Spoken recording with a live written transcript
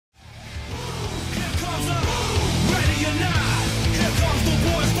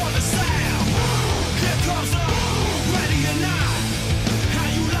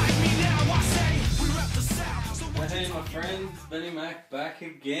back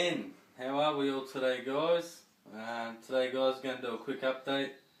again. How are we all today, guys? Today, guys, going to do a quick update.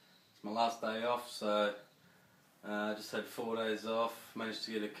 It's my last day off, so I just had 4 days off. Managed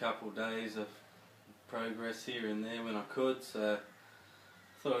to get a couple days of progress here and there when I could, so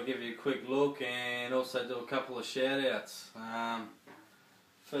thought I'd give you a quick look and also do a couple of shout outs.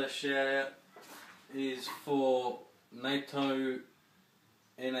 First shout out is for Nato,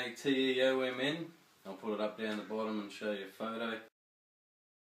 Nateomn. I'll put it up down the bottom and show you a photo.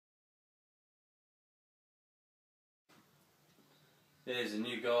 There's a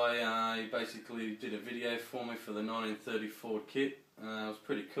new guy, he basically did a video for me for the 1930 Ford kit. It was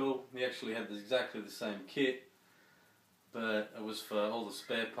pretty cool. He actually had exactly the same kit, but it was for all the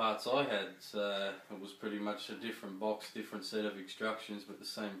spare parts I had, so it was pretty much a different box, different set of instructions, but the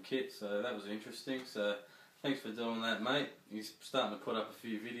same kit, so that was interesting. So thanks for doing that, mate. He's starting to put up a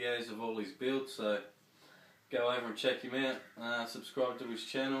few videos of all his builds, so go over and check him out. Subscribe to his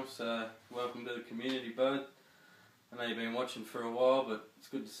channel, so welcome to the community, bud. I know you've been watching for a while, but it's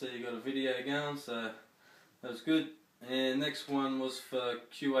good to see you got a video going, so that was good. And next one was for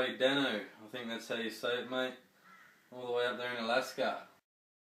QA Dano, I think that's how you say it, mate, all the way up there in Alaska.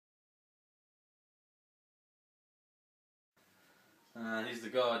 He's the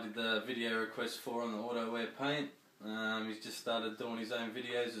guy I did the video request for on the AutoWare paint. He's just started doing his own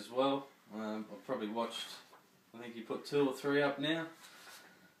videos as well. I've probably watched, I think he put 2 or 3 up now.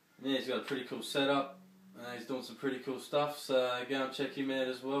 Yeah, he's got a pretty cool setup. He's doing some pretty cool stuff, so go and check him out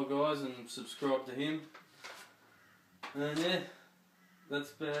as well, guys, and subscribe to him. And yeah,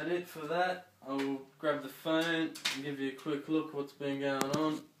 that's about it for that. I'll grab the phone and give you a quick look at what's been going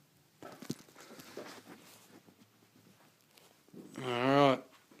on. Alright,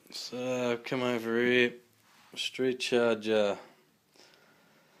 so I've come over here, Street Charger.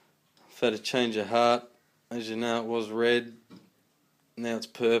 I've had a change of heart. As you know, it was red, now it's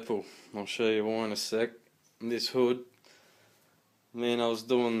purple. I'll show you why in a sec. This hood, man, I was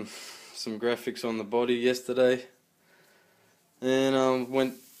doing some graphics on the body yesterday, and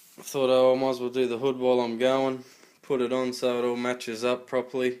thought, oh, I might as well do the hood while I'm going, put it on so it all matches up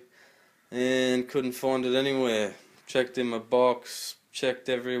properly, and couldn't find it anywhere. Checked in my box, checked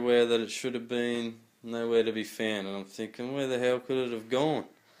everywhere that it should have been, nowhere to be found, and I'm thinking, where the hell could it have gone?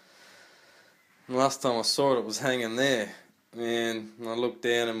 And last time I saw it, it was hanging there, and I looked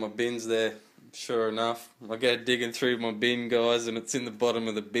down and my bin's there. Sure enough, I go digging through my bin, guys, and it's in the bottom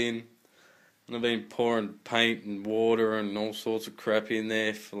of the bin. And I've been pouring paint and water and all sorts of crap in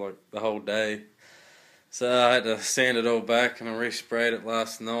there for like the whole day. So I had to sand it all back, and I resprayed it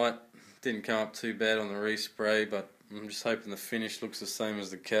last night. Didn't come up too bad on the respray, but I'm just hoping the finish looks the same as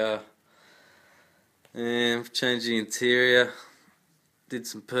the car. And I've changed the interior. Did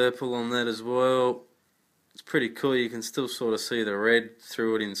some purple on that as well. It's pretty cool. You can still sort of see the red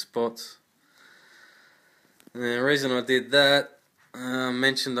through it in spots. And the reason I did that, I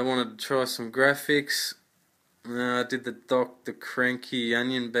mentioned I wanted to try some graphics. I did the Dr. Cranky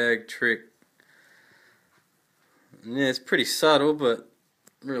onion bag trick. And yeah, it's pretty subtle, but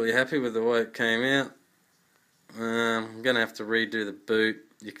really happy with the way it came out. I'm going to have to redo the boot.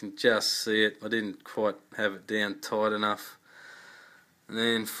 You can just see it. I didn't quite have it down tight enough. And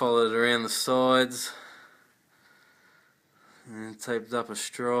then followed it around the sides. And taped up a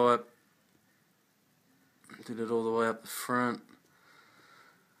stripe. Did it all the way up the front.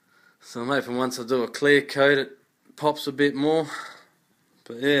 So I'm hoping once I do a clear coat it pops a bit more.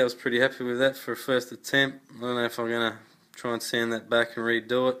 But yeah, I was pretty happy with that for a first attempt. I don't know if I'm going to try and sand that back and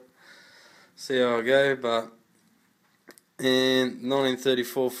redo it. See how I go. But and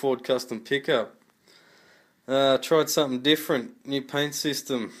 1934 Ford Custom pickup. Tried something different, new paint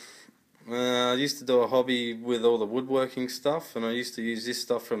system. I used to do a hobby with all the woodworking stuff, and I used to use this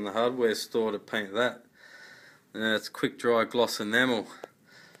stuff from the hardware store to paint that. It's quick dry gloss enamel,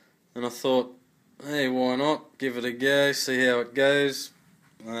 and I thought, hey, why not give it a go, see how it goes.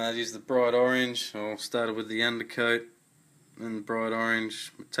 I used the bright orange. I started with the undercoat and bright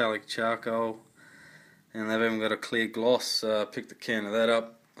orange metallic charcoal, and they've even got a clear gloss, so I picked a can of that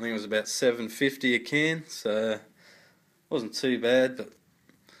up. I think it was about $7.50 a can, so it wasn't too bad, but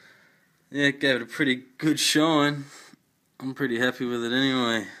yeah, it gave it a pretty good shine. I'm pretty happy with it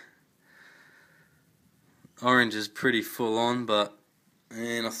anyway. Orange is pretty full on,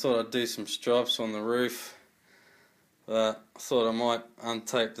 and I thought I'd do some stripes on the roof, but I thought I might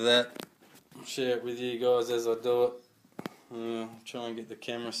untape that, share it with you guys as I do it. I'll try and get the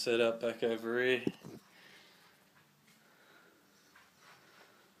camera set up back over here.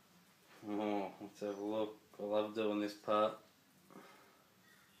 Oh, let's have a look. I love doing this part.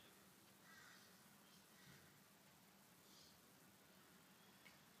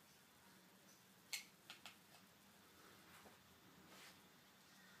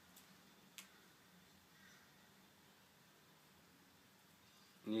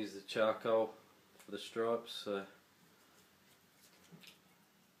 and use the charcoal for the stripes. So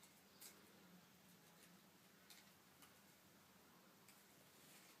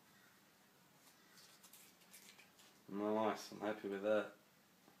nice, I'm happy with that.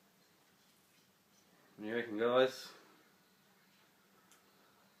 What do you reckon, guys?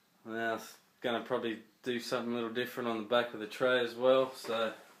 Now it's going to probably do something a little different on the back of the tray as well,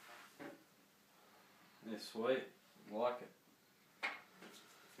 so yeah, sweet, like it.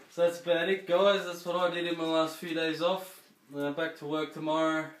 So that's about it, guys. That's what I did in my last few days off. Back to work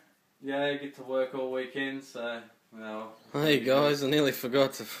tomorrow. Yeah, I get to work all weekend, so well. Hey guys, I nearly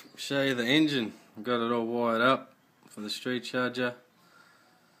forgot to show you the engine. I've got it all wired up for the Street Charger.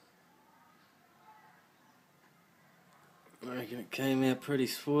 I reckon it came out pretty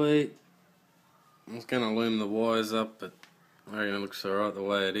sweet. I was going to loom the wires up, but I reckon it looks alright the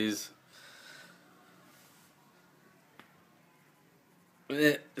way it is.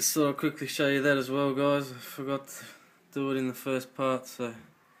 Yeah, just thought I'd quickly show you that as well, guys. I forgot to do it in the first part, so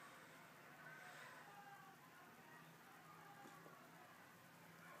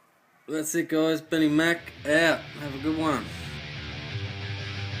that's it, guys. Benny Mac out. Have a good one.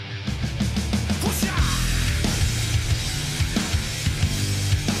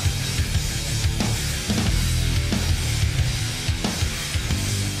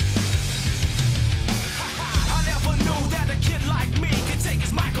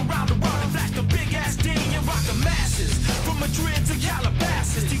 Madrid to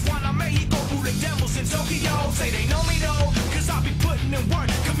Calabasas, Tijuana, Mexico, through the devils in Tokyo. Say they know me though, cause I be putting in work.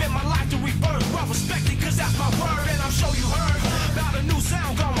 Commit my life to rebirth, well respected, cause that's my word. And I'm sure you heard about a new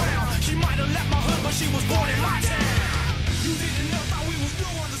sound gone round. She might have left my hood, but she was born in my town. You didn't know how we was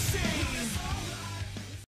new on the scene.